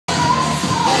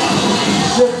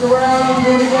Shift around, do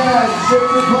it again. Shift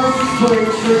your places, please,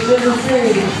 for sugar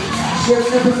feed. Shift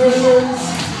your positions.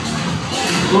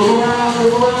 Move around,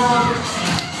 move around.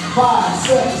 5,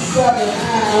 6, 7,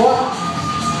 and 1.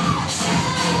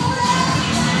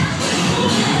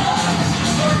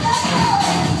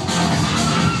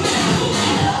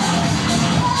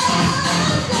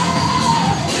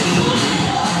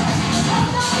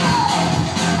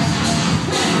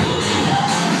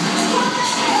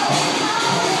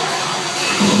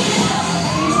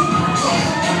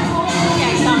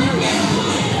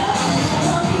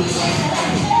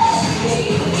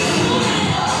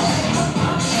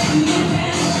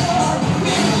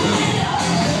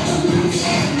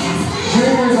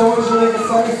 Juniors, I want you to make a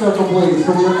semicircle, please.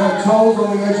 Put your toes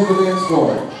on the edge of the dance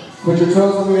floor. Put your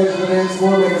toes on the edge of the dance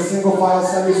floor. Make a single file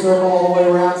semicircle all the way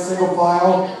around, single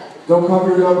file. Don't cover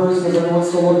your numbers because everyone's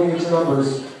still looking at your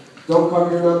numbers. Don't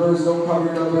cover your numbers, don't cover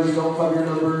your numbers, don't cover your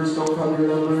numbers, don't cover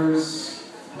your numbers.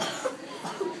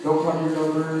 Don't cover your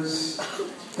numbers.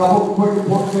 Couple quick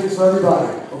important things for everybody,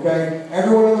 okay?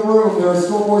 Everyone in the room, there are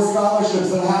still more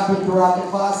scholarships that happen throughout the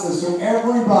classes. So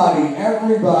everybody,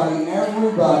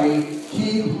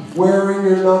 keep wearing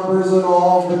your numbers in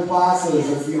all of the classes.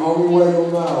 It's the only way you'll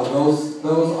know.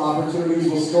 Those opportunities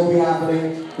will still be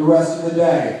happening the rest of the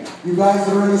day. You guys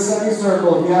that are in the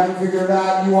semicircle, if you haven't figured it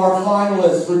out, you are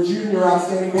finalists for Junior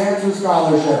Outstanding Dancer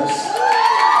Scholarships.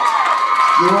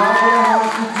 You're all going to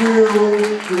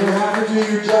have to do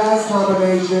your jazz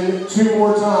combination 2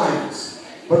 more times.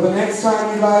 But the next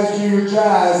time you guys do your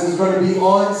jazz is going to be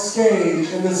on stage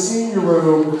in the senior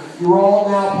room. You're all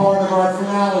now part of our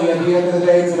finale at the end of the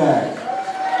day today.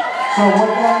 So what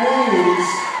that means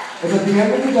is at the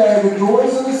end of the day, the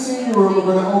doors in the senior room are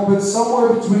going to open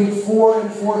somewhere between 4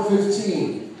 and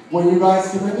 4:15. When you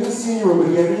guys come into the senior room at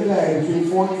the end of the day, between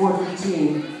 4 and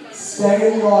 4:15,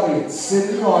 stay in the audience, sit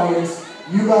in the audience.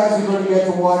 You guys are going to get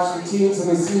to watch the teens and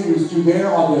the seniors do their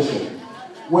audition.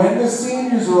 When the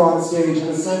seniors are on stage in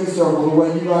a semicircle, the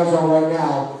way you guys are right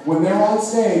now, when they're on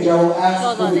stage, I will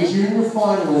ask for the junior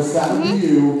finalists, that would be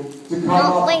you, to come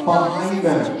up behind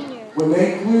them. When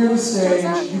they clear the stage,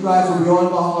 you guys will be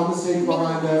on the stage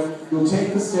behind them. You'll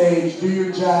take the stage, do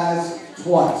your jazz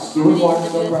twice. Do it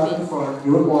once, don't grab in the front.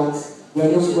 Do it once,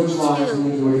 then you'll switch lines and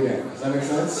you'll do it again. Does that make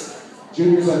sense?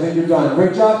 Juniors, I think you're done.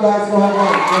 Great job, guys. Go have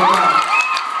lunch. Great job.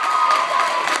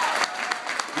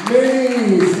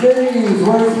 Minis,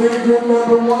 where's mini group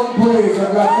number 1, please?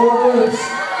 I've got 4 groups.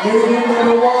 Mini group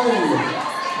number 1.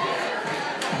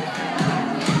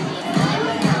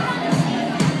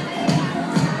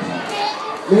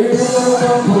 Mini group number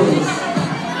 1, please.